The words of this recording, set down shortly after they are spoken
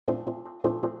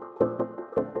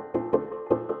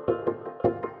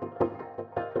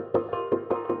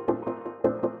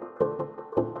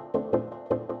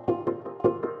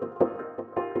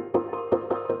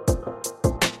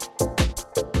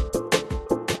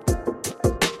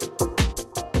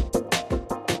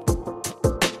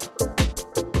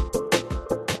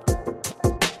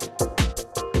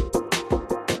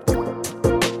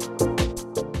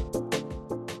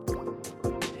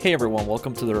Hey everyone,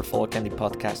 welcome to the Refollow Candy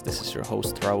podcast. This is your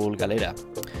host, Raul Galera.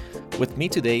 With me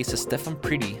today is Stefan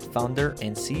Pretty, founder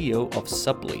and CEO of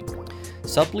Supply.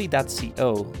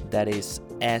 Supply.co, that is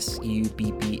Subbly.co,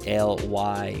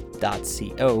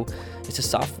 is a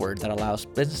software that allows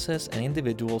businesses and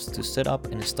individuals to set up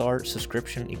and start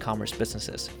subscription e-commerce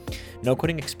businesses. No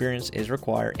coding experience is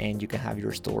required and you can have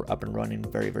your store up and running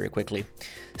very, very quickly.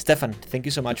 Stefan, thank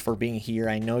you so much for being here.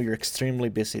 I know you're extremely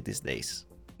busy these days.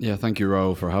 Yeah, thank you,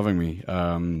 Raul, for having me.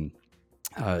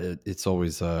 It's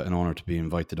always an honor to be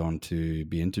invited on to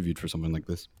be interviewed for something like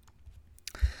this.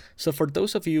 So for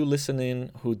those of you listening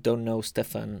who don't know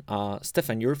Stefan,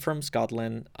 you're from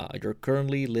Scotland. You're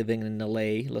currently living in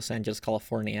LA, Los Angeles,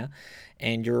 California,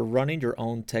 and you're running your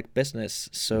own tech business.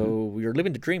 So You're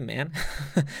living the dream, man.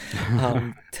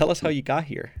 Tell us how you got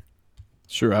here.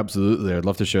 Sure, absolutely. I'd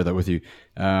love to share that with you.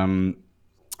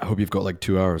 I hope you've got like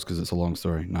 2 hours because it's a long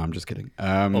story. No, I'm just kidding.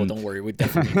 Don't worry. We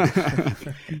definitely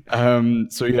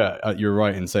You're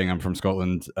right in saying I'm from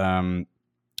Scotland.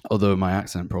 Although my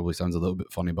accent probably sounds a little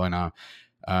bit funny by now.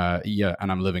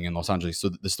 And I'm living in Los Angeles. So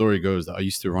the story goes that I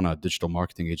used to run a digital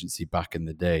marketing agency back in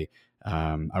the day.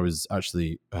 I was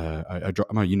actually,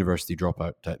 I'm a university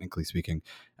dropout, technically speaking,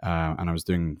 and I was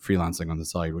doing freelancing on the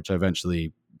side, which I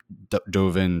eventually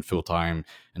dove in full time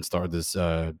and started this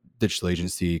digital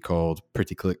agency called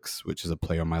Pretty Clicks, which is a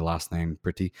play on my last name,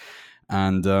 Pretty.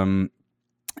 And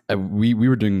we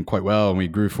were doing quite well, and we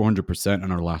grew 400%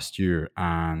 in our last year.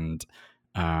 And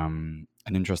an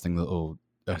interesting little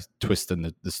twist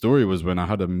in the story was when I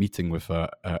had a meeting with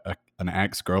an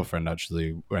ex-girlfriend,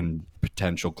 actually, and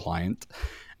potential client,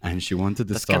 and she wanted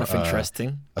to start. That's kind of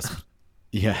interesting.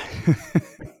 Yeah.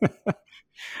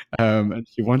 And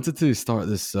she wanted to start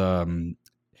this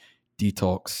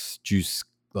detox juice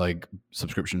like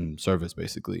subscription service,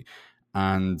 basically.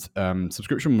 And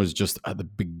subscription was just at the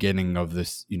beginning of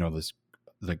this, this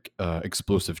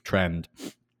explosive trend.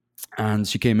 And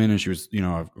she came in and she was,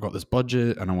 I've got this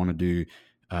budget and I want to do,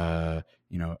 I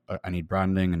need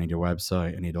branding, I need your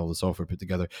website, I need all the software put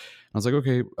together. And I was like,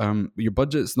 okay, your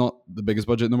budget's not the biggest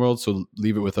budget in the world, so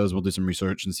leave it with us. We'll do some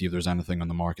research and see if there's anything on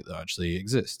the market that actually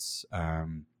exists.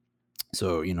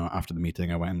 So, after the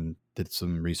meeting, I went and did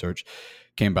some research,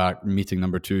 came back, meeting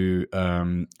number 2,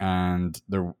 and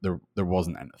there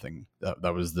wasn't anything.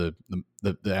 That was the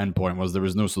end point. Was there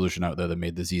was no solution out there that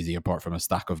made this easy, apart from a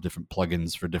stack of different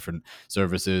plugins for different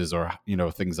services, or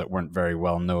things that weren't very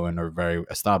well known or very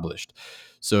established.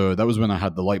 So that was when I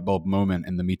had the light bulb moment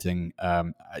in the meeting.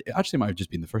 It actually might have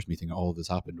just been the first meeting all of this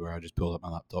happened, where I just pulled up my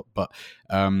laptop. But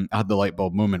I had the light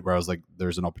bulb moment where I was like,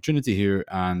 "There's an opportunity here,"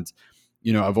 and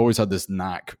I've always had this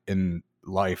knack in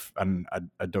life, and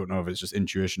I don't know if it's just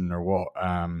intuition or what.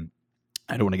 I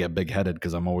don't want to get big-headed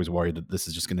because I'm always worried that this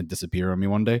is just going to disappear on me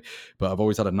one day. But I've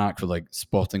always had a knack for like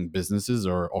spotting businesses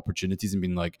or opportunities and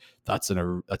being like, that's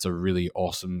a really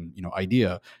awesome,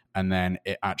 idea. And then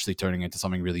it actually turning into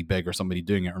something really big, or somebody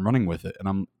doing it and running with it.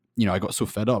 And I got so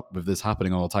fed up with this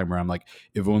happening all the time, where I'm like,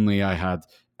 if only I had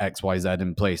X, Y, Z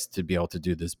in place to be able to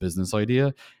do this business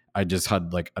idea. I just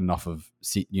had like enough of,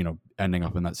 ending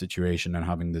up in that situation and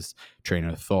having this train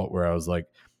of thought where I was like,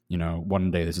 one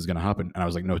day this is going to happen. And I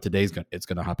was like, no, it's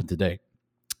going to happen today.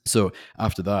 So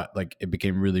after that, like, it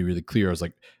became really, really clear. I was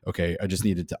like, okay, I just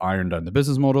needed to iron down the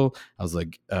business model. I was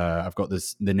like, I've got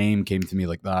this, the name came to me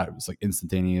like that. It was like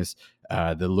instantaneous.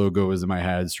 The logo was in my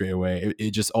head straight away.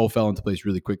 It just all fell into place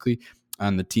really quickly.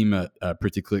 And the team at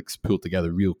Pretty Clicks pulled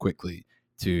together real quickly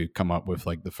to come up with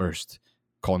like the first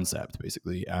concept,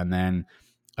 basically. And then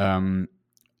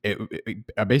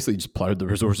I basically just plowed the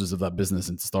resources of that business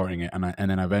into starting it, and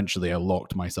then eventually I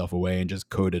locked myself away and just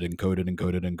coded.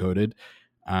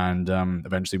 And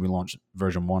eventually we launched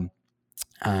version 1.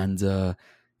 And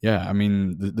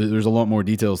there's a lot more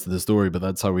details to the story, but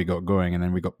that's how we got going. And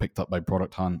then we got picked up by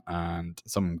Product Hunt, and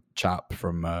some chap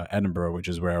from Edinburgh, which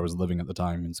is where I was living at the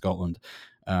time in Scotland.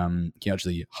 He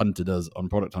actually hunted us on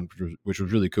Product Hunt, which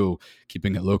was really cool,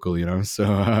 keeping it local,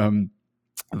 So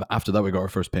after that, we got our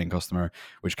first paying customer,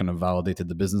 which kind of validated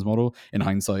the business model. In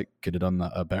hindsight, could have done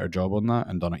a better job on that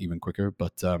and done it even quicker.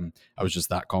 But I was just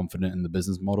that confident in the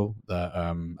business model that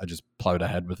I just plowed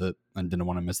ahead with it and didn't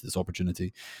want to miss this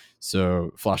opportunity.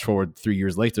 So flash forward 3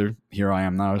 years later, here I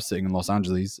am now sitting in Los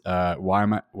Angeles. Why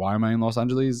am I in Los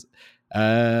Angeles?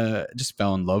 Just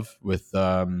fell in love with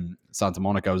Santa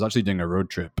Monica. I was actually doing a road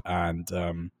trip and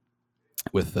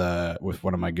with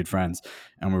one of my good friends,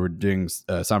 and we were doing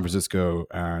San Francisco,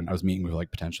 and I was meeting with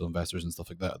like potential investors and stuff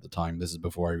like that at the time. This is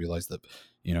before I realized that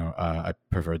I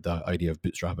preferred the idea of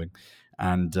bootstrapping.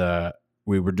 And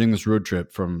we were doing this road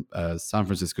trip from San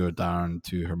Francisco down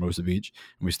to Hermosa Beach,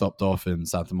 and we stopped off in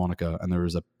Santa Monica, and there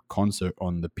was a concert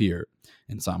on the pier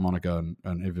in Santa Monica.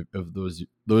 And if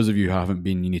those of you who haven't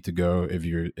been, you need to go if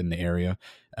you're in the area.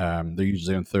 They're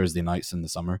usually on Thursday nights in the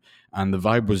summer, and the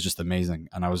vibe was just amazing.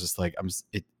 And I was just like,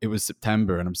 it was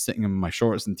September, and I'm sitting in my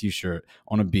shorts and t-shirt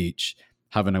on a beach,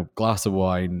 having a glass of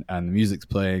wine, and the music's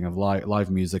playing of live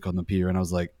music on the pier, and I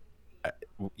was like,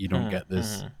 you don't get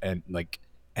this and like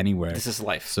anywhere. This is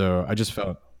life. So I just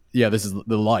felt, yeah, this is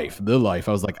the life.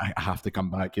 I was like, I have to come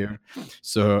back here.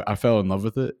 So I fell in love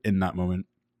with it in that moment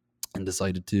and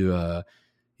decided to,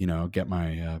 get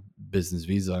my business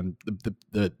visa. And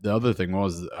the other thing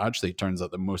was, actually, it turns out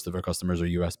that most of our customers are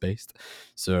US based.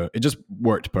 So it just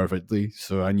worked perfectly.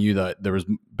 So I knew that there was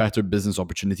better business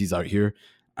opportunities out here,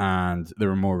 and they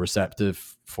were more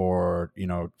receptive for,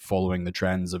 following the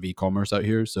trends of e-commerce out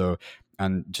here. So,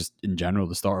 and just in general,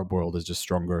 the startup world is just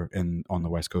stronger on the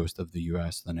west coast of the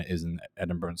US than it is in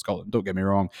Edinburgh and Scotland. Don't get me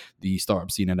wrong, the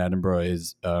startup scene in Edinburgh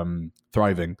is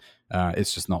thriving.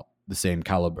 It's just not the same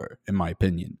caliber, in my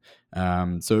opinion.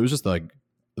 So it was just like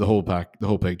the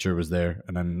whole picture was there,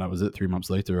 and then that was it. 3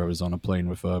 months later, I was on a plane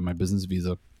with my business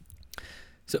visa.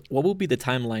 So what will be the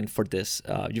timeline for this?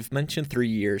 You've mentioned 3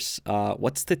 years.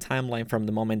 What's the timeline from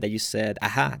the moment that you said,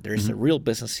 aha, there's a real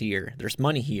business here, there's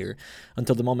money here,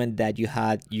 until the moment that you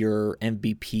had your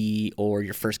MVP or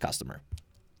your first customer?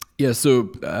 Yeah, so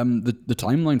the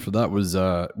timeline for that was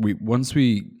once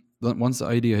the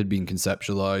idea had been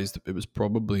conceptualized, it was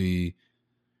probably,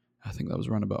 I think that was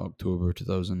around about October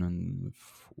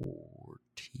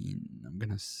 2014, I'm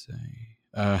going to say.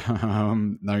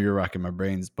 Now you're racking my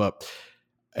brains, but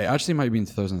it actually might have been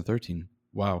 2013.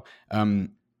 Wow.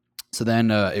 So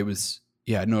then it was,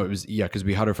 because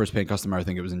we had our first paying customer, I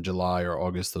think it was in July or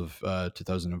August of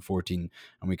 2014.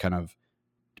 And we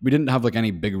didn't have like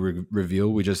any big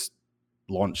reveal. We just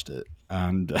launched it,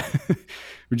 and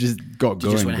we just got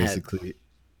going basically. Ahead.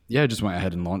 Yeah, I just went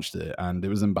ahead and launched it, and it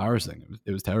was embarrassing.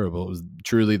 It was terrible. It was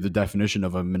truly the definition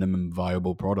of a minimum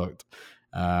viable product.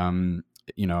 I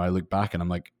look back and I'm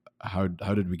like, how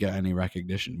did we get any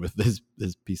recognition with this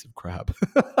piece of crap?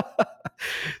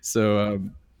 So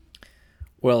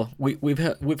well, we've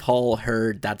all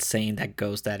heard that saying that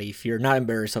goes that if you're not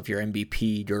embarrassed of your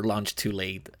MVP, you're launched too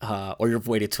late, or you've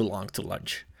waited too long to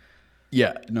launch.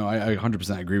 Yeah, no, I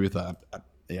 100% agree with that.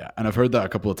 Yeah, and I've heard that a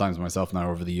couple of times myself now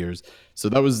over the years. So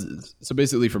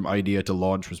basically from idea to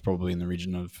launch was probably in the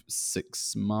region of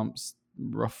 6 months,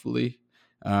 roughly.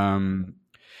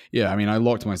 Yeah, I mean, I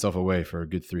locked myself away for a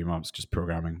good 3 months just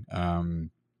programming.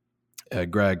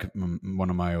 Greg, one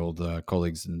of my old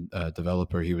colleagues and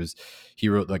developer, he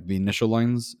wrote like the initial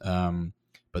lines,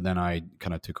 but then I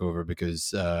kind of took over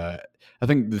because I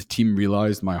think the team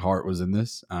realized my heart was in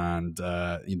this, and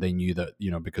they knew that,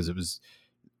 because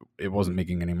it wasn't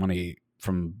making any money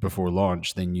from before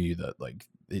launch. They knew that like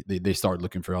they started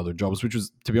looking for other jobs, which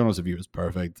was, to be honest with you, was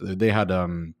perfect. They had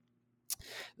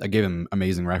I gave them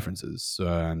amazing references,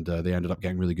 and they ended up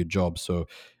getting really good jobs. So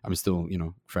I'm still,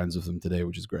 friends with them today,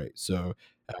 which is great. So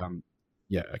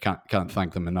yeah, I can't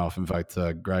thank them enough. In fact,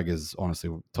 Greg is honestly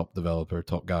top developer,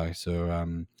 top guy.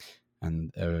 So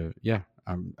yeah,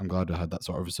 I'm glad I had that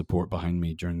sort of support behind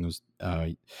me during those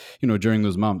during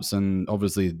those months. And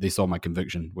obviously they saw my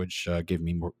conviction, which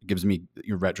gives me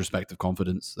your retrospective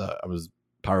confidence that I was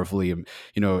powerfully, in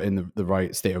the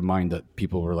right state of mind, that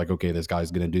people were like, okay, this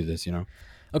guy's going to do this,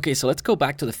 Okay, so let's go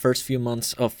back to the first few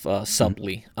months of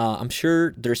Subly. I'm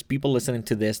sure there's people listening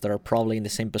to this that are probably in the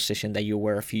same position that you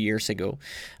were a few years ago.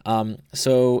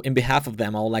 So in behalf of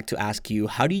them, I would like to ask you,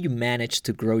 how do you manage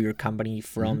to grow your company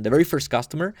from the very first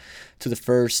customer to the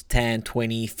first 10,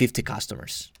 20, 50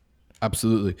 customers?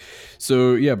 Absolutely.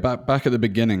 So yeah, back at the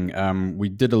beginning, we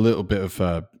did a little bit of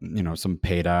some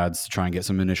paid ads to try and get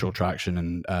some initial traction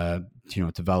and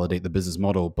to validate the business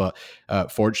model. But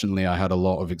fortunately, I had a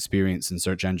lot of experience in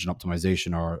search engine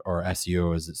optimization, or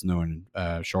SEO as it's known,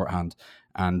 shorthand,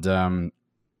 and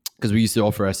because we used to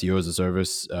offer SEO as a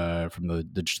service from the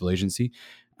digital agency.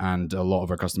 And a lot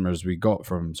of our customers we got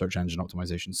from search engine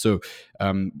optimization. So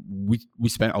we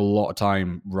spent a lot of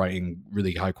time writing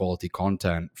really high quality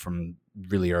content from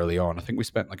really early on. I think we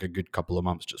spent like a good couple of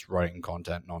months just writing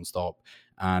content nonstop,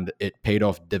 and it paid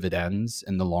off dividends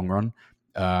in the long run.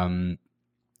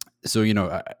 So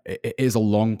it is a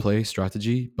long play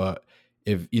strategy, but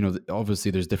if obviously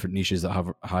there's different niches that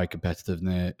have high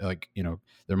competitiveness, like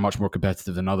they're much more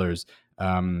competitive than others.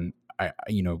 I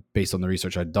based on the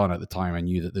research I'd done at the time, I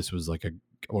knew that this was like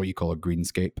what you call a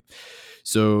greenscape.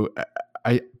 So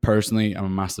I personally am a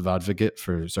massive advocate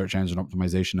for search engine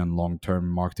optimization and long-term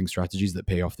marketing strategies that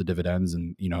pay off the dividends,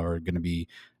 and are going to be,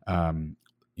 they're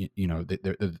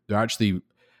actually,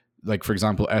 like, for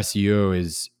example, SEO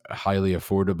is highly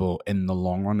affordable in the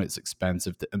long run. It's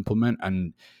expensive to implement,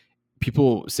 and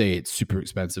people say it's super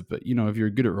expensive, but if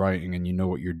you're good at writing and you know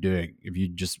what you're doing, if you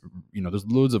just, there's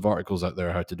loads of articles out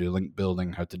there how to do link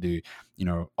building, how to do,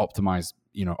 optimize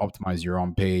your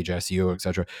on page SEO,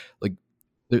 etc. Like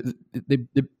they,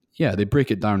 they yeah, they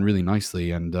break it down really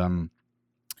nicely. And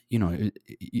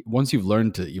once you've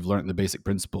learned it, you've learned the basic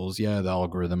principles. Yeah, the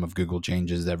algorithm of Google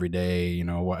changes every day,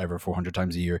 whatever, 400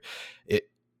 times a year.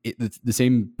 The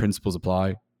same principles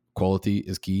apply. Quality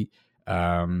is key.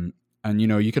 And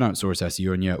you can outsource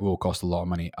SEO, and it will cost a lot of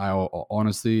money. I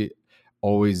honestly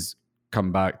always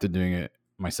come back to doing it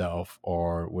myself,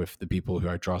 or with the people who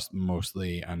I trust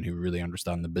mostly and who really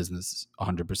understand the business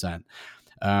 100%.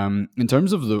 In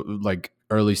terms of the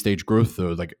early stage growth,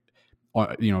 though,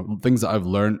 things that I've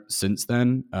learned since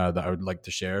then that I would like to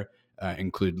share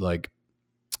include in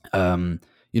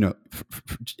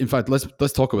fact,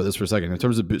 let's talk about this for a second in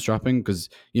terms of bootstrapping, because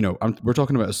we're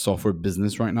talking about a software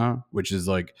business right now, which is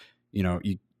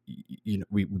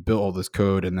we built all this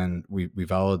code, and then we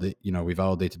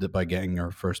validated it by getting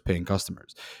our first paying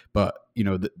customers. But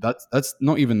that's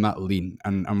not even that lean.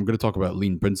 And I'm going to talk about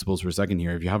lean principles for a second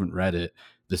here. If you haven't read it,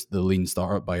 the Lean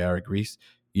Startup by Eric Ries,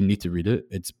 you need to read it.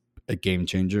 It's a game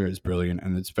changer. It's brilliant,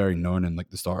 and it's very known in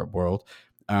the startup world.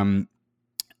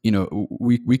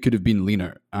 We could have been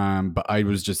leaner, but I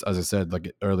was just, as I said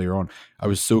earlier on, I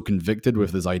was so convicted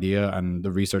with this idea, and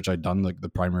the research I'd done, the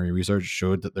primary research,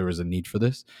 showed that there was a need for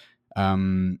this,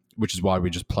 which is why we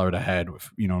just plowed ahead with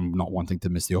not wanting to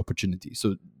miss the opportunity.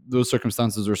 So those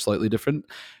circumstances are slightly different,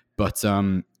 but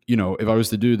if I was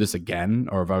to do this again,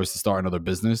 or if I was to start another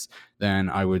business, then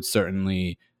I would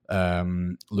certainly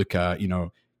look at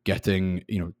getting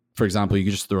for example, you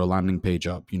could just throw a landing page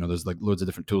up. There's loads of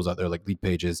different tools out there, like Lead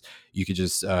Pages. You could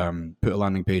just put a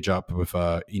landing page up with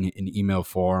an email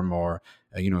form, or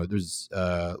there's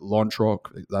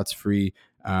LaunchRock, that's free.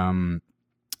 And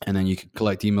then you can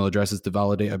collect email addresses to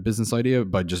validate a business idea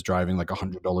by just driving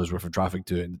 $100 worth of traffic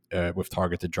to it with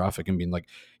targeted traffic, and being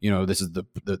this is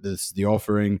the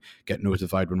offering. Get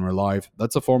notified when we're live.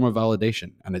 That's a form of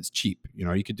validation, and it's cheap.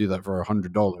 You could do that for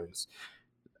 $100.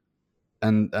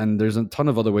 And there's a ton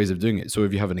of other ways of doing it. So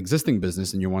if you have an existing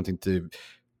business and you're wanting to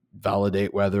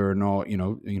validate whether or not,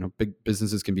 big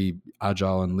businesses can be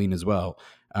agile and lean as well.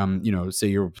 Say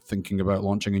you're thinking about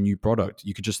launching a new product,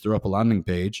 you could just throw up a landing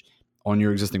page on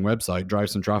your existing website, drive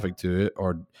some traffic to it,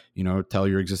 or tell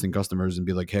your existing customers and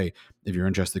be like, hey, if you're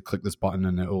interested, click this button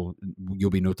and you'll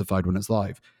be notified when it's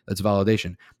live. That's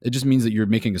validation. It just means that you're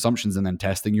making assumptions and then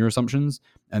testing your assumptions,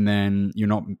 and then you're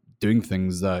not doing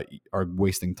things that are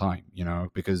wasting time,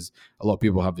 because a lot of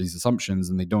people have these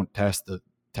assumptions and they don't test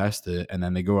it, and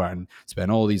then they go out and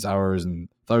spend all these hours and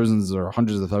thousands or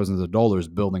hundreds of thousands of dollars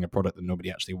building a product that nobody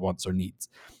actually wants or needs.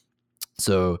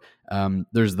 So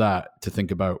there's that to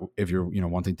think about if you're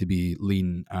wanting to be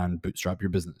lean and bootstrap your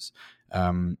business.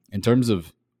 In terms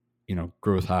of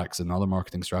growth hacks and other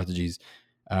marketing strategies,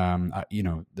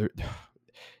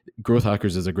 Growth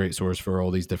Hackers is a great source for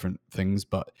all these different things,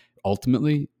 but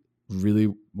ultimately,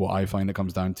 really what I find it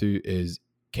comes down to is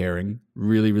caring,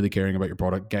 really, really caring about your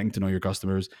product, getting to know your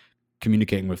customers,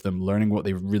 communicating with them, learning what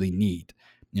they really need,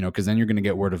 because then you're going to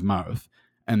get word of mouth.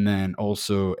 And then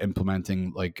also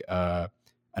implementing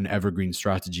an evergreen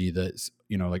strategy that's,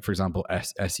 for example,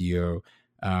 SEO,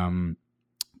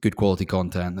 good quality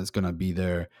content that's going to be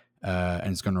there,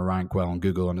 and it's going to rank well on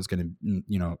Google, and it's going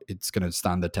to, it's going to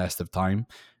stand the test of time.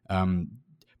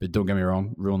 But don't get me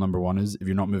wrong, rule number one is if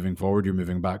you're not moving forward, you're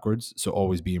moving backwards. So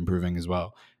always be improving as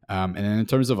well. And then in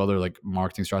terms of other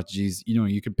marketing strategies,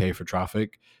 you can pay for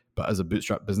traffic, but as a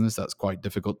bootstrap business, that's quite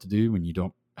difficult to do when you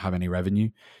don't have any revenue.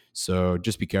 So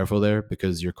just be careful there,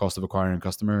 because your cost of acquiring a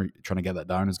customer, trying to get that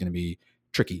down, is going to be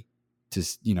tricky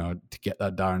to get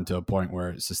that down to a point where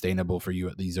it's sustainable for you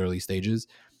at these early stages.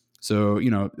 So,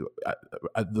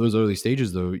 at those early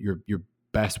stages though, your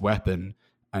best weapon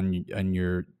and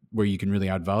your where you can really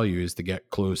add value is to get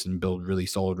close and build really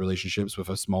solid relationships with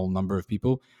a small number of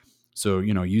people. So,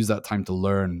 use that time to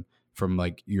learn from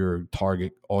your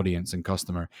target audience and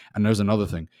customer. And there's another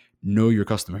thing, know your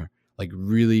customer.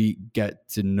 Really get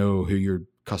to know who your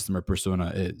customer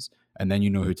persona is, and then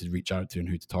you know who to reach out to and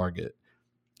who to target.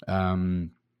 A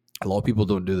lot of people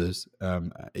don't do this.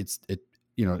 It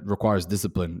requires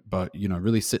discipline, but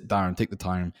really sit down, take the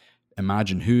time,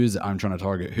 imagine who is I'm trying to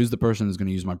target, who's the person who's going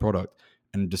to use my product,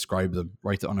 and describe them,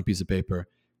 write it on a piece of paper.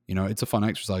 It's a fun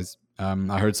exercise.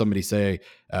 I heard somebody say,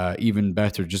 even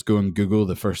better, just go and Google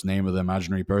the first name of the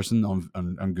imaginary person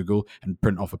on Google and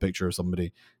print off a picture of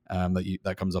somebody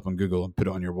that comes up on Google and put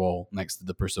it on your wall next to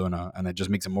the persona, and it just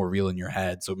makes it more real in your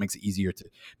head. So it makes it easier to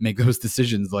make those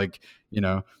decisions. Like,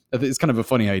 it's kind of a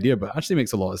funny idea, but actually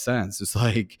makes a lot of sense. It's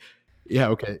like, yeah,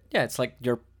 okay. Yeah, it's like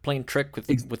you're playing trick with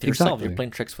yourself. Exactly. You're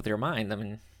playing tricks with your mind. I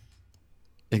mean,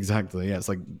 exactly. Yeah, it's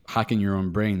like hacking your own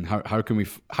brain. How can we?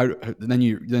 Then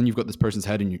you've got this person's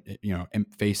head in your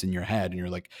face in your head, and you're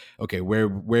like, okay, where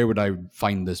would I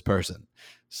find this person?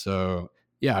 So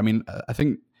yeah, I mean, I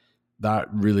think that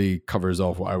really covers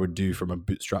off what I would do from a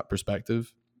Bootstrap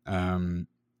perspective.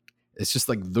 It's just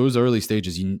like those early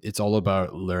stages. It's all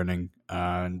about learning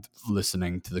and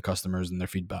listening to the customers and their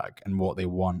feedback and what they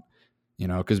want.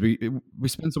 Because we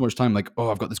spend so much time like, oh,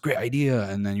 I've got this great idea,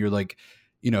 and then you're like,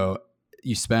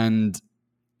 you spend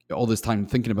all this time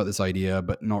thinking about this idea,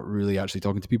 but not really actually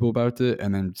talking to people about it.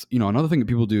 And then, another thing that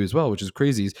people do as well, which is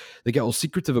crazy, is they get all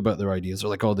secretive about their ideas. They're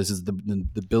like, oh, this is the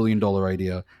 $1 billion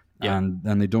idea. Yeah. And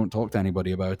then they don't talk to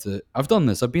anybody about it. I've done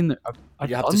this. I've been there. I've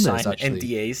you have done to sign this, actually.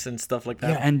 NDAs and stuff like that.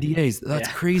 Yeah, NDAs.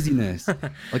 That's craziness.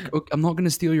 Like, okay, I'm not going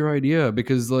to steal your idea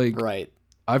because, like, right.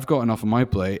 I've got enough on my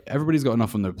plate. Everybody's got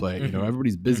enough on their plate. Mm-hmm.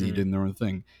 Everybody's busy doing their own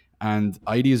thing. And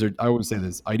I always say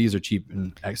this, ideas are cheap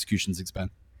and execution's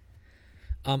expensive.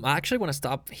 I actually want to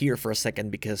stop here for a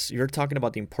second because you're talking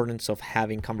about the importance of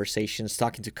having conversations,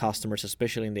 talking to customers,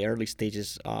 especially in the early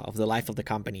stages of the life of the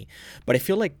company. But I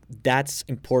feel like that's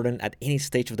important at any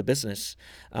stage of the business,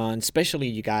 and especially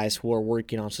you guys who are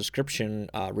working on subscription.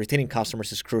 Retaining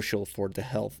customers is crucial for the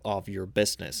health of your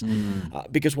business.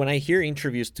 Because when I hear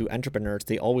interviews to entrepreneurs,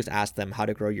 they always ask them how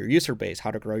to grow your user base, how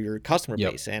to grow your customer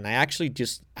base. And I actually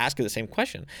just ask you the same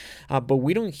question. But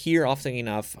we don't hear often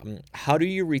enough, how do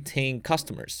you retain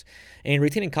customers? And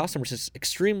retaining customers is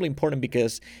extremely important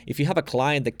because if you have a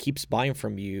client that keeps buying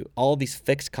from you, all these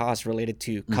fixed costs related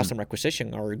to customer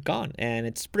acquisition are gone, and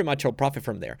it's pretty much all profit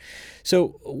from there.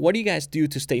 So what do you guys do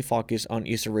to stay focused on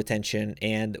user retention,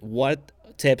 and what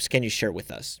tips can you share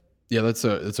with us? Yeah, that's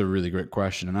a really great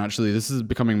question. And actually, this is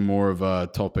becoming more of a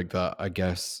topic that I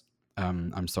guess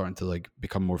I'm starting to like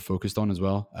become more focused on as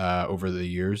well over the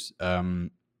years.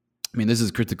 I mean, this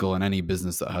is critical in any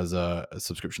business that has a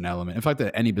subscription element. In fact,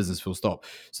 any business full stop.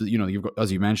 So, you've got,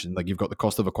 as you mentioned, like you've got the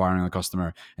cost of acquiring a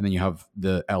customer, and then you have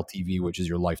the LTV, which is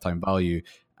your lifetime value.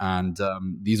 And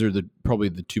these are probably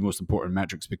the two most important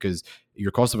metrics, because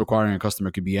your cost of acquiring a customer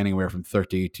could be anywhere from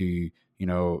 30 to,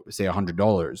 say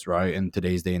 $100, right, in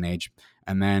today's day and age.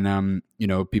 And then,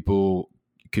 people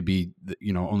could be,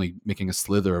 only making a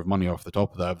slither of money off the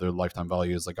top of that if their lifetime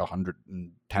value is like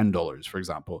 $110, for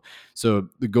example. So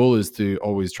the goal is to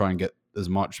always try and get as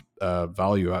much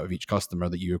value out of each customer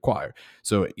that you acquire.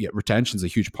 So yeah, retention is a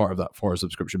huge part of that for a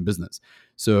subscription business.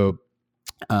 So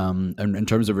and in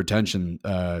terms of retention,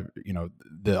 the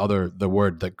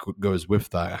word that goes with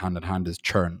that hand in hand is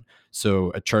churn.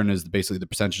 So a churn is basically the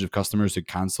percentage of customers who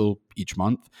cancel each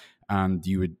month, and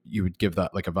you would give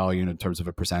that like a value in terms of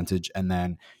a percentage, and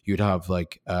then you'd have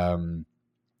like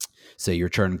say your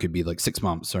churn could be like 6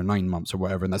 months or 9 months or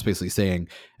whatever, and that's basically saying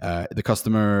the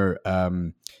customer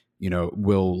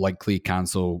will likely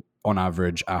cancel on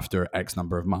average after X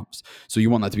number of months. So you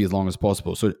want that to be as long as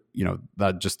possible. So,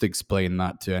 that just to explain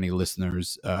that to any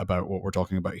listeners about what we're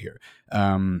talking about here.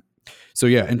 So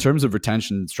yeah, in terms of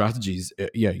retention strategies,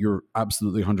 yeah, you're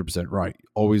absolutely 100% right.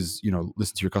 Always,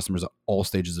 listen to your customers at all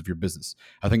stages of your business.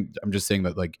 I think I'm just saying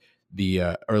that like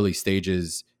the early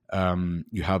stages,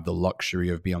 you have the luxury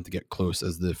of being able to get close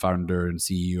as the founder and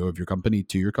CEO of your company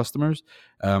to your customers,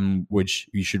 which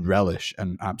you should relish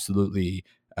and absolutely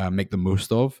make the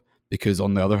most of. Because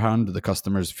on the other hand, the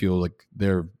customers feel like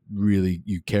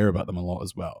you care about them a lot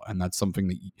as well. And that's something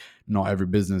that not every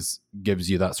business gives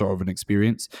you that sort of an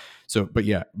experience. So, but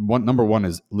yeah, number one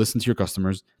is listen to your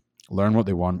customers, learn what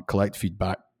they want, collect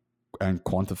feedback and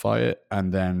quantify it,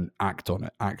 and then act on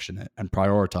it, action it, and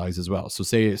prioritize as well. So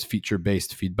say it's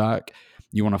feature-based feedback.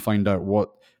 You want to find out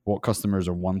what customers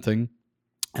are wanting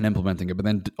and implementing it. But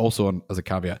then also, as a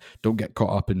caveat, don't get caught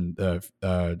up in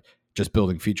just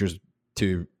building features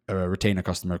to retain a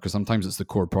customer, because sometimes it's the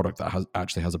core product that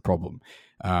actually has a problem.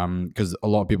 Because a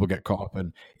lot of people get caught up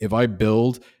in, if I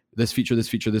build this feature, this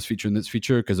feature, this feature, and this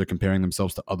feature, because they're comparing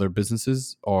themselves to other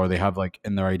businesses, or they have like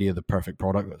in their idea the perfect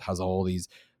product that has all these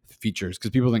features.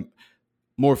 Because people think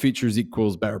more features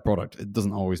equals better product. It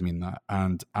doesn't always mean that.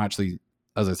 And actually,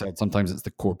 as I said, sometimes it's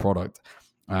the core product.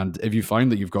 And if you find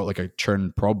that you've got like a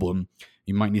churn problem,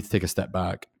 you might need to take a step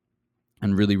back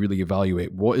and really, really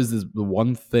evaluate what is the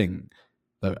one thing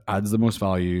that adds the most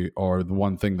value, or the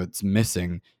one thing that's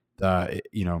missing that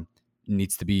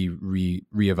needs to be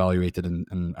reevaluated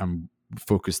and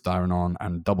focused down on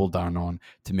and doubled down on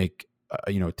to make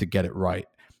to get it right.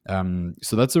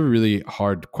 So that's a really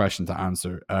hard question to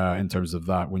answer in terms of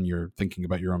that when you're thinking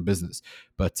about your own business.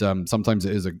 But sometimes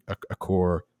it is a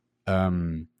core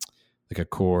like a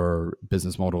core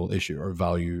business model issue or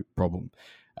value problem.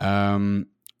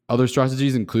 Other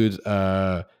strategies include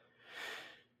ultimately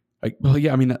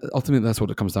that's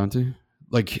what it comes down to.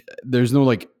 Like there's no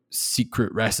like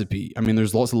secret recipe. I mean,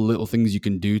 there's lots of little things you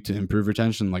can do to improve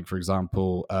retention. Like for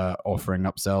example, offering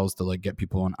upsells to like get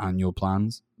people on annual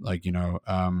plans. Like, you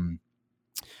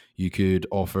could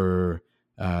offer,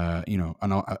 a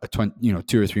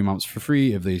 2 or 3 months for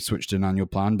free if they switch to an annual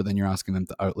plan, but then you're asking them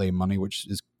to outlay money, which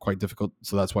is quite difficult.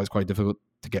 So that's why it's quite difficult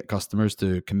to get customers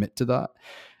to commit to that.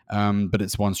 But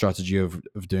it's one strategy of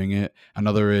doing it.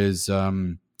 Another is,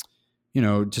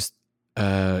 just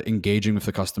engaging with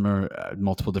the customer at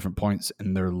multiple different points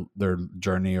in their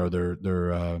journey or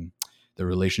their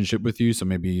relationship with you. So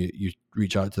maybe you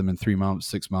reach out to them in 3 months,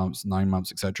 6 months, 9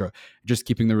 months, etc. Just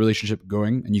keeping the relationship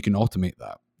going, and you can automate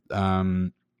that.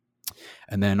 And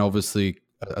then obviously,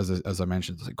 as I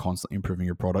mentioned, it's like constantly improving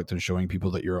your product and showing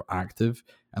people that you're active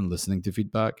and listening to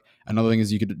feedback. Another thing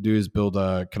is you could do is build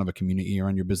a kind of a community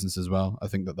around your business as well. I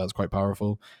think that's quite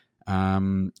powerful.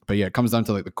 But yeah, it comes down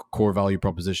to like the core value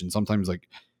proposition. Sometimes like,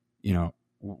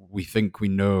 we think we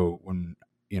know when,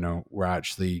 we're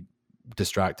actually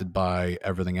distracted by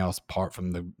everything else apart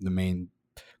from the main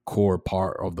core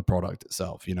part of the product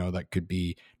itself, that could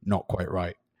be not quite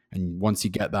right. And once you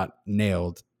get that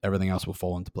nailed, everything else will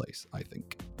fall into place, I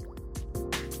think.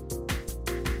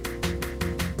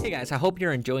 Hey guys, I hope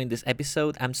you're enjoying this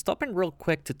episode. I'm stopping real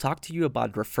quick to talk to you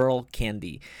about referral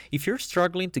candy. If you're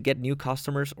struggling to get new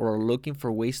customers or are looking for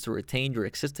ways to retain your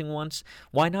existing ones,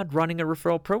 why not running a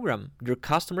referral program? Your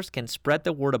customers can spread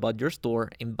the word about your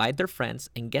store, invite their friends,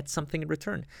 and get something in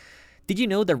return. Did you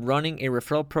know that running a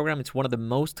referral program is one of the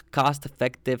most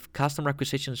cost-effective customer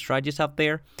acquisition strategies out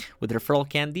there? With Referral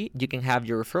Candy, you can have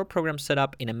your referral program set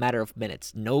up in a matter of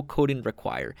minutes, no coding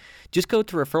required. Just go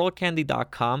to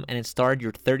referralcandy.com and start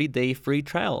your 30-day free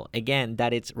trial. Again,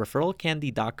 that is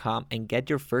referralcandy.com and get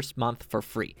your first month for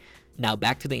free. Now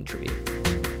back to the interview.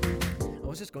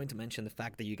 I was just going to mention the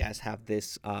fact that you guys have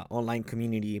this online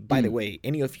community. By the way,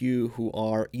 any of you who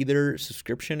are either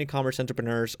subscription e-commerce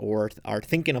entrepreneurs or are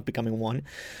thinking of becoming one,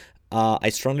 I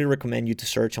strongly recommend you to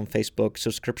search on Facebook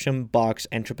Subscription Box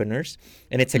Entrepreneurs.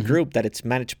 And it's a group that it's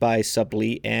managed by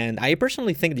Subly. And I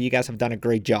personally think that you guys have done a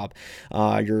great job.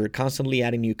 You're constantly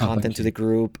adding new content to the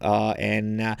group.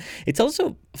 And it's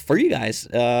also for you guys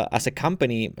as a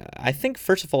company, I think,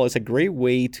 first of all, it's a great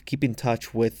way to keep in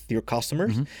touch with your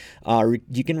customers.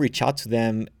 You can reach out to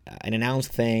them and announce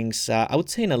things, I would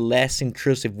say in a less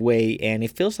intrusive way. And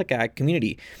it feels like a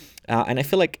community. And I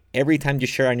feel like every time you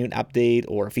share a new update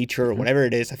or a feature or whatever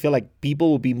it is, I feel like people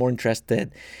will be more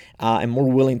interested and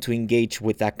more willing to engage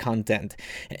with that content.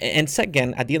 And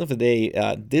second, at the end of the day,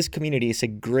 this community is a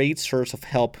great source of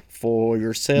help for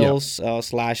your sales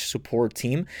slash support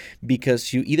team,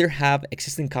 because you either have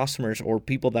existing customers or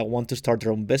people that want to start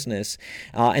their own business,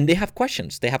 and they have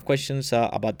questions. They have questions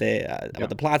about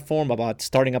the platform, about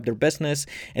starting up their business,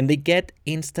 and they get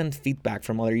instant feedback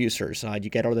from other users. You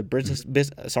get other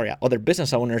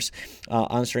business owners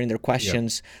answering their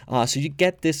questions. So you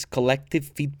get this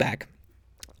collective feedback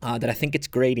that I think it's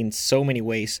great in so many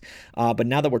ways. But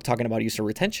now that we're talking about user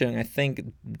retention, I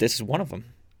think this is one of them.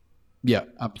 Yeah,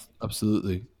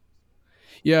 absolutely.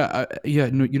 Yeah,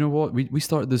 no, you know what? We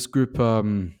started this group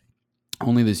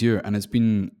only this year, and it's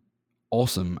been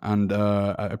awesome. And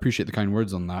I appreciate the kind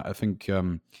words on that. I think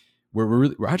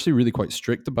we're actually really quite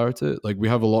strict about it. Like we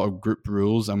have a lot of group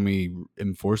rules, and we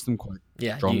enforce them quite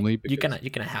strongly. You're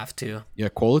gonna have to. Yeah,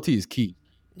 quality is key.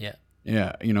 Yeah.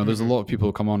 Yeah, there's a lot of people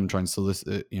who come on and try and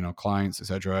solicit, clients,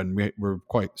 etc. And we're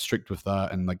quite strict with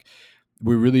that, and like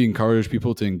we really encourage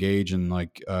people to engage and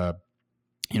like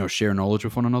share knowledge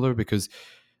with one another, because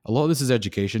a lot of this is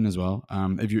education as well.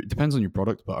 It depends on your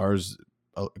product, but ours,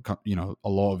 a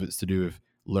lot of it's to do with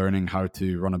learning how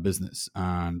to run a business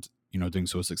and doing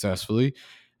so successfully.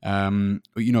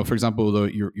 For example, though,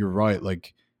 you're right.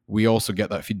 Like we also get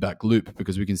that feedback loop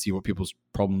because we can see what people's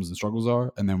problems and struggles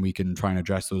are, and then we can try and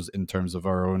address those in terms of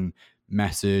our own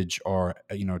message or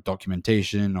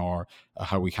documentation, or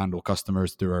how we handle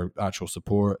customers through our actual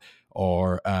support,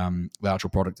 or the actual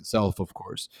product itself, of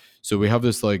course. So we have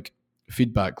this like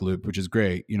feedback loop, which is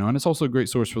great, and it's also a great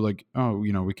source for like,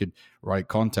 we could write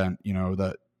content,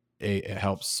 that it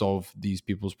helps solve these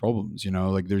people's problems.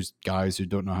 Like there's guys who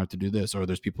don't know how to do this, or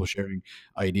there's people sharing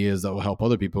ideas that will help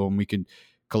other people, and we can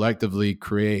collectively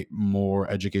create more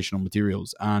educational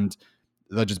materials, and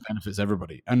that just benefits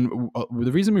everybody. And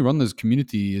the reason we run this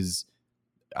community is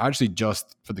actually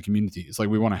just for the community. It's like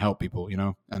we want to help people,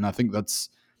 and I think that's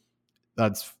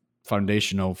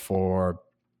foundational for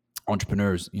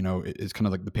entrepreneurs. It's kind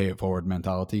of like the pay it forward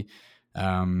mentality.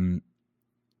 um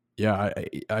yeah,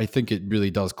 I think it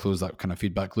really does close that kind of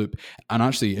feedback loop. And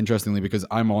actually, interestingly, because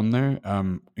I'm on there,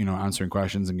 answering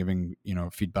questions and giving,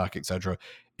 feedback, etc.,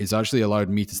 it's actually allowed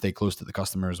me to stay close to the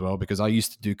customer as well. Because I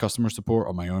used to do customer support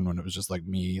on my own when it was just like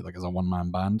me, like as a one man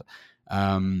band.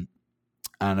 And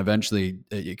eventually,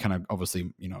 it kind of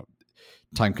obviously,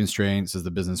 time constraints as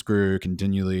the business grew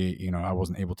continually, I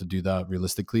wasn't able to do that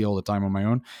realistically all the time on my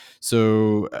own.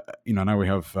 So, now we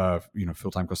have,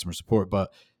 full-time customer support,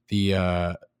 but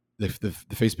the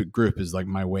Facebook group is like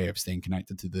my way of staying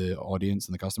connected to the audience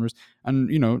and the customers. And,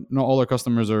 not all our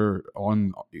customers are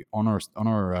on our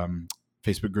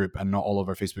Facebook group, and not all of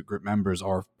our Facebook group members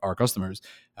are our customers.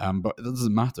 But it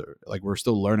doesn't matter. Like, we're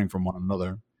still learning from one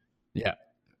another. Yeah,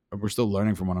 we're still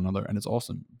learning from one another, and it's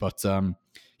awesome. But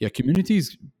yeah,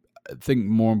 communities, I think,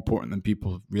 more important than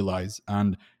people realize.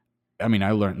 And I mean,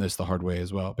 I learned this the hard way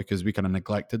as well, because we kind of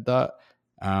neglected that.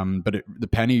 But the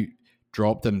penny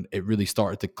dropped, and it really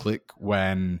started to click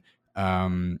when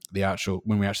when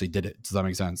we actually did it. Does that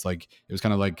make sense? Like, it was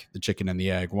kind of like the chicken and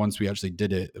the egg. Once we actually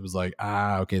did it, it was like,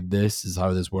 okay, this is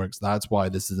how this works. That's why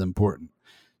this is important.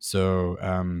 So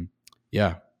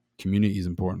yeah, community is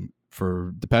important.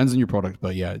 Depends on your product,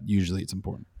 but yeah, usually it's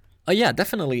important. Yeah,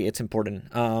 definitely, it's important.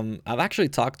 I've actually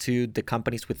talked to the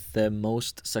companies with the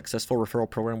most successful referral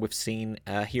program we've seen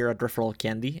here at Referral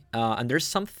Candy, and there's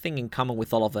something in common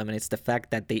with all of them, and it's the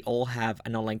fact that they all have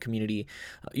an online community,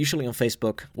 usually on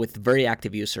Facebook, with very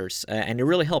active users, and it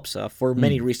really helps for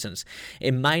many reasons.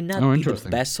 It might not be the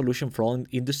best solution for all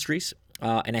industries.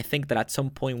 And I think that at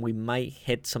some point we might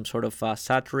hit some sort of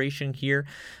saturation here,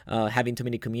 having too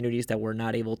many communities that we're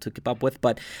not able to keep up with.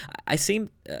 But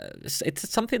it's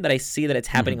something that I see that it's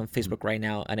happening on Facebook right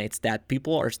now, and it's that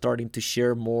people are starting to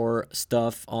share more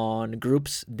stuff on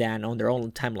groups than on their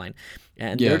own timeline.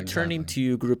 And they're turning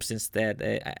to groups instead.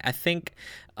 I think,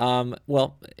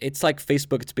 it's like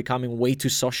Facebook, it's becoming way too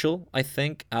social, I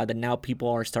think, that now people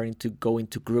are starting to go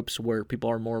into groups where people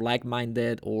are more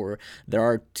like-minded, or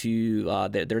they're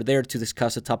there to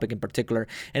discuss a topic in particular.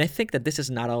 And I think that this is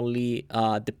not only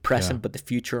the present, but the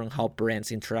future on how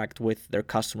brands interact with their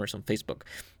customers on Facebook.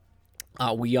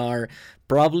 We are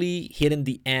probably hitting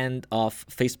the end of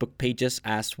Facebook pages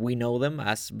as we know them,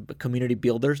 as community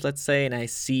builders, let's say, and I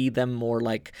see them more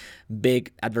like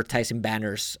big advertising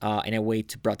banners in a way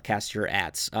to broadcast your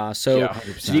ads. So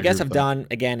you guys have done,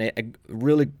 again, a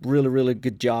really, really, really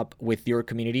good job with your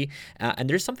community. And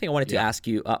there's something I wanted to ask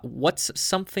you. What's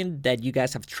something that you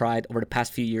guys have tried over the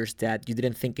past few years that you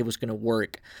didn't think it was going to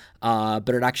work, but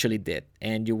it actually did,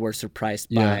 and you were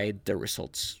surprised by the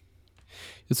results?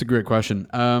 It's a great question.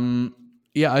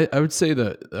 I would say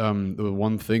that the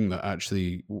one thing that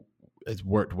actually has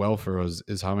worked well for us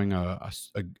is having a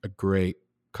great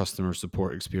customer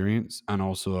support experience, and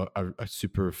also a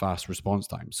super fast response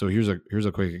time. So here's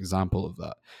a quick example of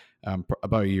that.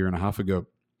 About a year and a half ago,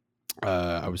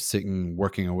 I was sitting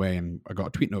working away, and I got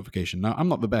a tweet notification. Now, I'm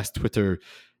not the best Twitter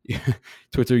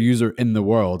user in the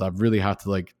world. I've really had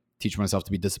to teach myself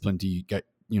to be disciplined to get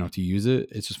to use it.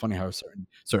 It's just funny how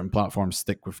certain platforms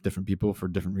stick with different people for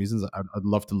different reasons. I'd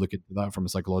love to look at that from a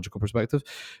psychological perspective,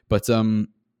 but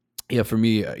for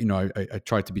me, I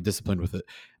tried to be disciplined with it.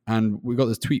 And we got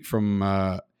this tweet from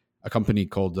a company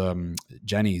called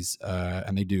Jenny's,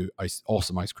 and they do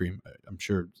awesome ice cream. I'm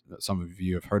sure some of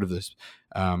you have heard of this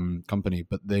company,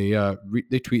 but they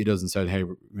tweeted us and said, "Hey,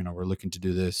 we're looking to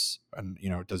do this, and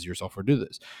does your software do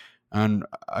this?" And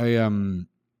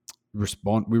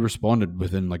we responded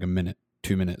within like a minute,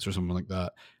 2 minutes or something like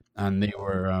that, and they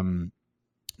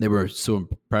were so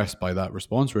impressed by that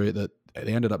response rate that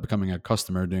they ended up becoming a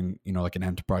customer, doing like an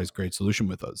enterprise grade solution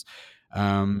with us.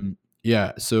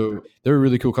 So they're a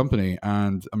really cool company,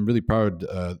 and I'm really proud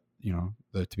to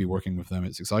be working with them.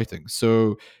 It's exciting.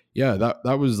 So yeah,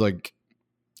 that was like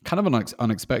kind of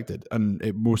unexpected, and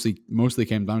it mostly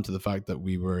came down to the fact that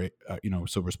we were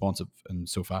so responsive and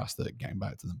so fast at getting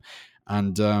back to them.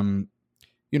 And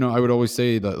I would always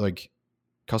say that like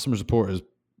customer support is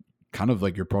kind of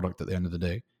like your product at the end of the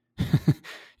day.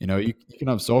 You can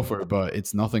have software, but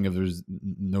it's nothing if there's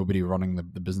nobody running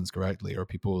the business correctly, or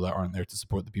people that aren't there to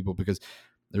support the people, because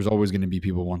there's always going to be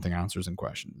people wanting answers and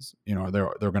questions. They're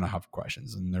going to have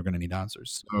questions, and they're going to need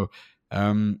answers. So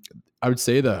I would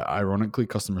say that ironically,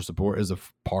 customer support is a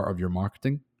part of your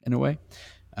marketing in a way.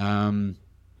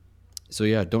 So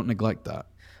yeah, don't neglect that.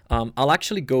 I'll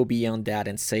actually go beyond that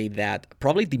and say that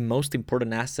probably the most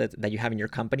important asset that you have in your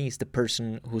company is the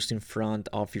person who's in front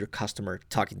of your customer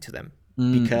talking to them.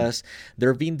 Mm, Because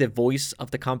they're being the voice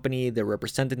of the company, they're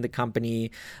representing the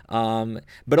company,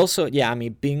 but also, yeah, I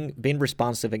mean, being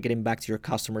responsive and getting back to your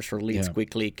customers for leads yeah.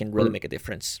 quickly can really Or make a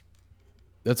difference.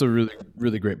 that's a really,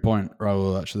 really great point,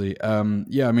 Raul. Actually,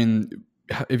 yeah. I mean,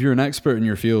 if you're an expert in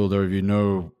your field, or if you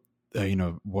know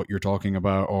what you're talking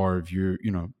about, or if you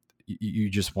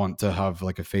just want to have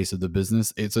like a face of the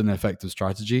business, it's an effective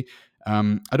strategy.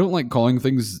 I don't like calling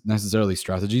things necessarily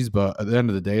strategies, but at the end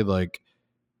of the day, like,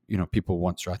 people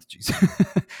want strategies.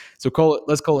 So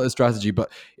let's call it a strategy.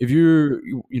 But if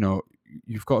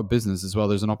you've got a business as well,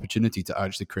 there's an opportunity to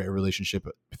actually create a relationship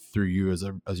through you as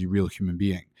a real human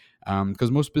being.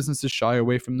 Because most businesses shy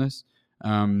away from this.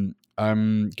 I'm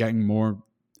getting more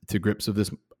to grips with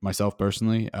this myself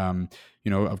personally.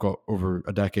 I've got over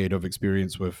a decade of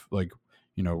experience with, like,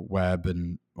 web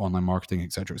and online marketing,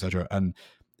 etc., etc. And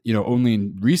only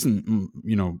in recent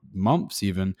months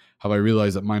even have I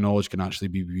realized that my knowledge can actually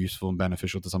be useful and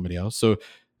beneficial to somebody else. So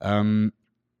um,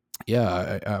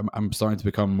 yeah, I'm starting to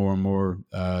become more and more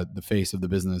the face of the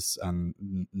business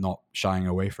and not shying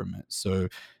away from it. So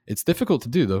it's difficult to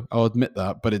do, though. I'll admit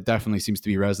that, but it definitely seems to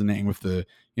be resonating with the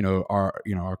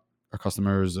our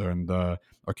customers and our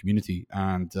community,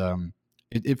 and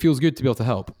it feels good to be able to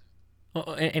help.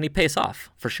 And it pays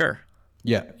off for sure.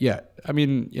 Yeah, yeah. I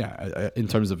mean, yeah. In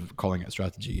terms of calling it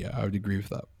strategy, yeah, I would agree with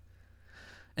that.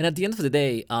 And at the end of the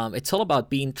day, it's all about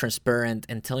being transparent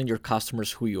and telling your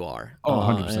customers who you are, Oh,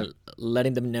 100%. and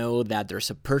letting them know that there's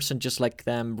a person just like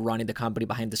them running the company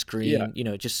behind the Yeah.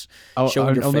 screen. Just I'll,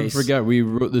 showing your I'll never face. forget. We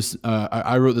wrote this.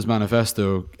 I wrote this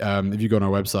manifesto. If you go on our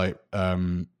website,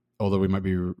 although we might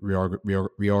be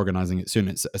reorganizing it soon,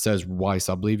 it says "Why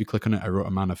Subly." If you click on it, I wrote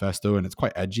a manifesto, and it's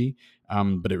quite edgy,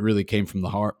 but it really came from the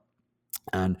heart.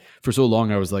 And for so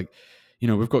long, I was like,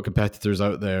 we've got competitors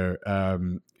out there,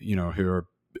 who are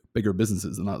bigger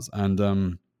businesses than us,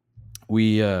 and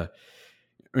we.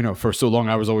 For so long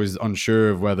I was always unsure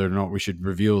of whether or not we should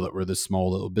reveal that we're this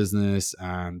small little business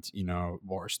and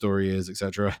what our story is,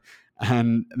 etc.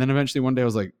 And then eventually one day I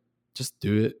was like, just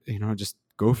do it, just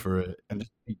go for it and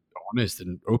just be honest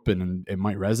and open, and it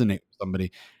might resonate with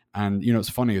somebody. And it's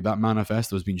funny, that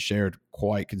manifesto has been shared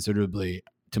quite considerably,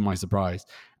 to my surprise.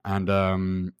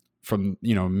 And from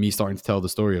me starting to tell the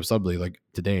story of Subly, like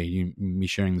today, me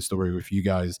sharing the story with you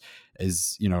guys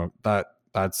is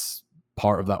that's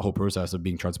part of that whole process of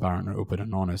being transparent and open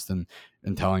and honest, and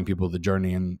telling people the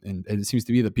journey, and it seems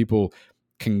to be that people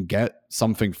can get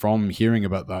something from hearing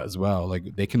about that as well.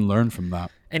 Like, they can learn from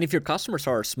that. And if your customers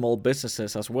are small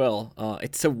businesses as well,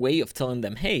 it's a way of telling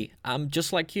them, hey, I'm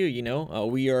just like you,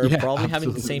 we are Yeah, probably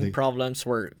having the same absolutely. problems.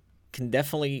 We can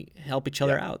definitely help each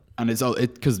other Yeah. out. And it's all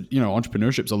it because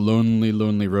entrepreneurship's a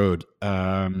lonely road,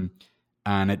 and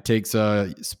it takes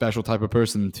a special type of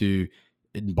person to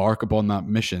embark upon that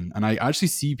mission. And I actually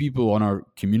see people on our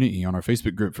community, on our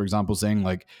Facebook group, for example, saying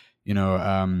like, you know,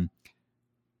 um,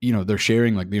 they're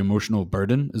sharing like the emotional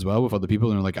burden as well with other people,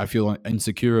 and they're like, I feel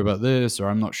insecure about this, or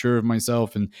I'm not sure of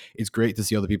myself. And it's great to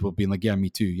see other people being like, yeah, me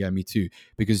too,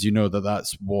 because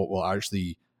that's what will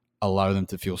actually allow them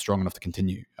to feel strong enough to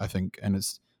continue, I think. And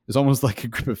it's almost like a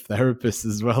group of therapists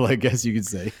as well, I guess you could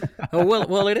say. Oh,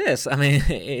 well, it is. I mean,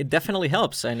 it definitely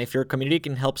helps. And if your community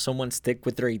can help someone stick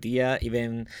with their idea,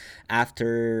 even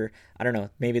after, I don't know,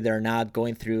 maybe they're not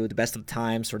going through the best of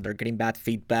times, or they're getting bad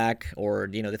feedback, or,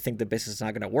 they think the business is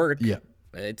not going to work. Yeah.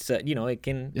 It's, it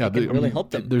can, Yeah, really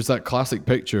help them. There's that classic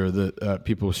picture that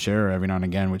people share every now and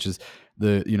again, which is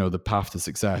the path to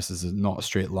success is not a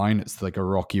straight line. It's like a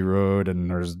rocky road, and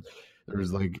there's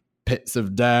like pits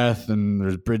of death, and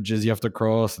there's bridges you have to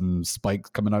cross, and spikes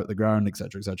coming out of the ground,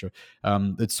 etc., etc.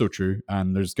 It's so true.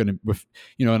 And there's going to, with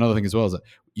another thing as well, is that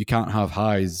you can't have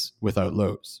highs without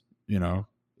lows.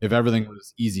 If everything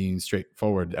was easy and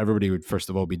straightforward, everybody would first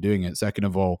of all be doing it. Second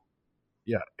of all,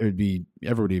 yeah,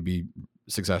 everybody would be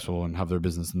successful and have their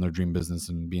business and their dream business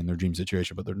and be in their dream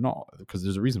situation, but they're not, because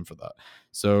there's a reason for that.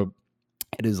 So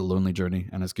it is a lonely journey,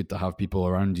 and it's good to have people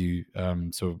around you.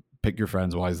 So pick your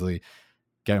friends wisely,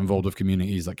 get involved with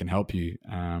communities that can help you.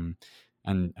 And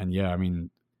yeah, I mean,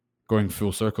 going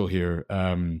full circle here,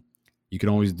 you can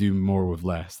always do more with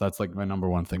less. That's like my number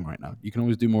one thing right now. You can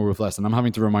always do more with less, and I'm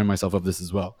having to remind myself of this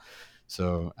as well.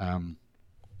 So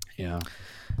yeah.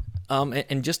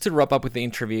 And just to wrap up with the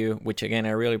interview, which again, I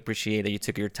really appreciate that you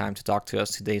took your time to talk to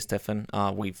us today, Stefan.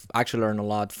 We've actually learned a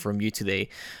lot from you today.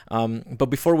 But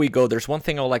before we go, there's one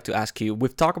thing I would like to ask you.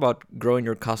 We've talked about growing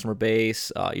your customer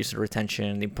base, user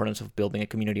retention, the importance of building a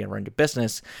community and running your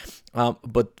business.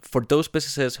 But for those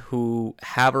businesses who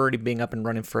have already been up and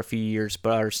running for a few years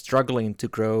but are struggling to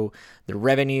grow their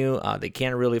revenue, they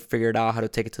can't really figure it out how to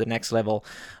take it to the next level.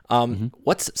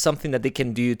 What's something that they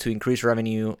can do to increase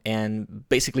revenue and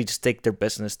basically just take their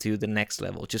business to the next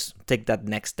level? Just take that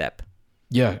next step.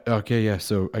 Yeah. Okay. Yeah.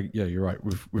 So yeah, you're right.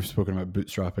 We've spoken about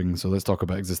bootstrapping. So let's talk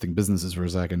about existing businesses for a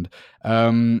second.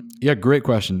 Yeah, great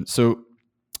question. So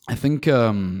I think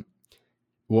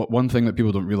one thing that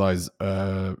people don't realize,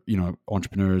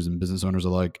 entrepreneurs and business owners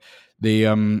alike, they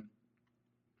don't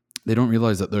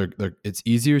realize that it's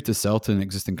easier to sell to an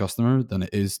existing customer than it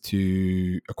is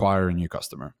to acquire a new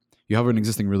customer. You have an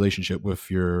existing relationship with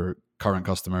your current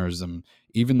customers, and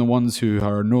even the ones who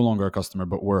are no longer a customer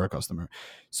but were a customer.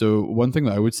 So one thing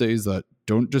that I would say is that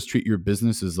don't just treat your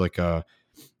business as like a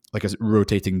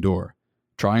rotating door.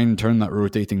 Try and turn that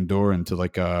rotating door into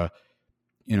like an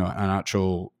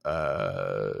actual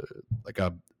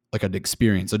like an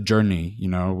experience, a journey,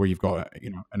 where you've got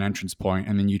an entrance point,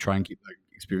 and then you try and keep that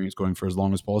experience going for as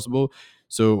long as possible.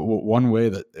 So one way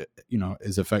that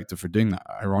is effective for doing that,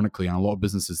 ironically, and a lot of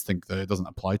businesses think that it doesn't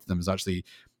apply to them, is actually,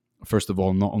 first of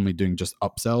all, not only doing just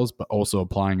upsells, but also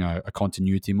applying a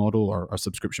continuity model or a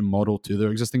subscription model to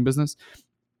their existing business.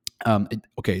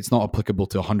 It's not applicable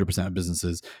to 100% of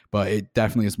businesses, but it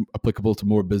definitely is applicable to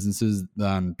more businesses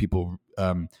than people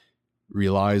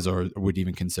realize or would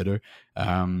even consider.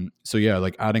 So yeah,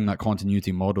 like adding that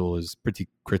continuity model is pretty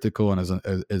critical, and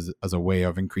as a way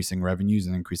of increasing revenues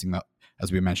and increasing that,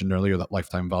 as we mentioned earlier, that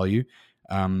lifetime value.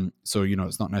 So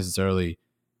it's not necessarily,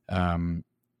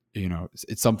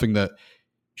 it's something that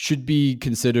should be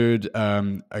considered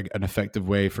an effective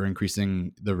way for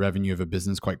increasing the revenue of a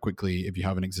business quite quickly if you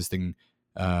have an existing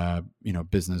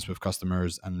business with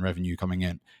customers and revenue coming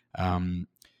in.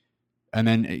 And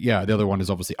then the other one is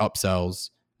obviously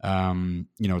upsells,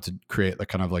 to create like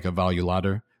kind of like a value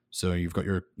ladder. So you've got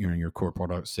your core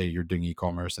products, say you're doing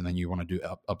e-commerce, and then you want to do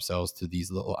upsells to these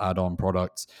little add-on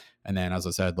products. And then, as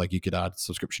I said, like you could add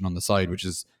subscription on the side, which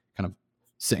is kind of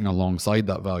sitting alongside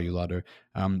that value ladder.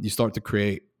 You start to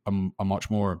create a much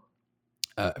more,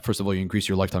 first of all, you increase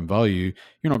your lifetime value.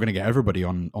 You're not going to get everybody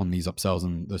on these upsells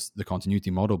and the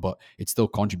continuity model, but it still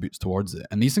contributes towards it.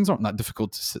 And these things aren't that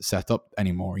difficult to set up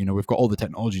anymore. We've got all the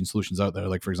technology and solutions out there.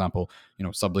 Like, for example,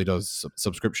 Subly does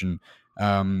subscription,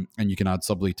 and you can add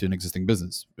Subly to an existing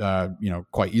business,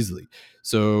 quite easily.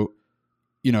 So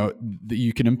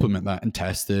you can implement that and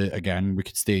test it. Again, we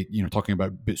could stay, talking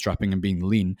about bootstrapping and being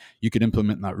lean. You could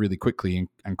implement that really quickly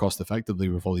and cost effectively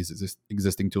with all these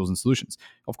existing tools and solutions.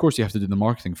 Of course, you have to do the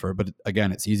marketing for it, but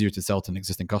again, it's easier to sell to an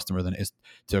existing customer than it is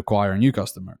to acquire a new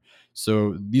customer.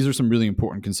 So these are some really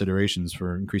important considerations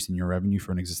for increasing your revenue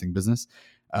for an existing business.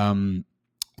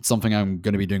 It's something I'm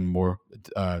going to be doing more.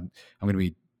 I'm going to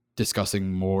be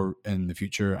discussing more in the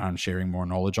future and sharing more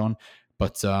knowledge on.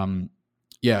 But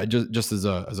yeah, just as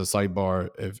a sidebar,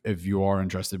 if you are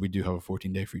interested, we do have a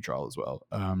 14-day free trial as well.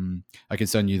 I can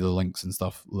send you the links and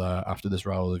stuff after this,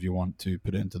 Raul, if you want to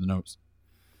put it into the notes.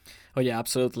 Oh, yeah,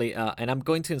 absolutely. And I'm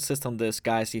going to insist on this,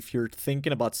 guys. If you're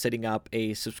thinking about setting up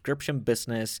a subscription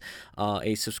business,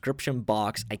 a subscription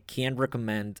box, I can't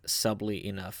recommend Subly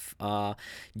enough.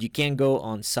 You can go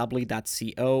on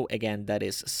subly.co. Again, that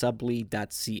is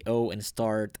subly.co, and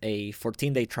start a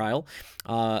 14-day trial.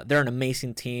 They're an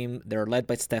amazing team. They're led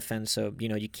by Stefan, so,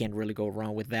 you can't really go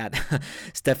wrong with that.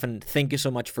 Stefan, thank you so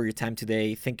much for your time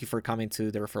today. Thank you for coming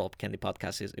to the Referral Candy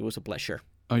podcast. It was a pleasure.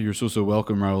 Oh, you're so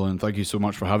welcome, Raul, and thank you so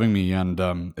much for having me. And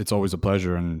it's always a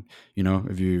pleasure. And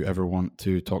if you ever want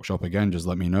to talk shop again, just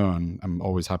let me know, and I'm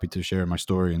always happy to share my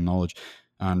story and knowledge.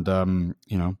 And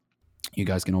you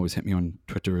guys can always hit me on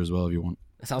Twitter as well if you want.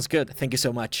 Sounds good. Thank you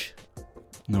so much.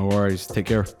 No worries. Take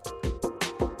care.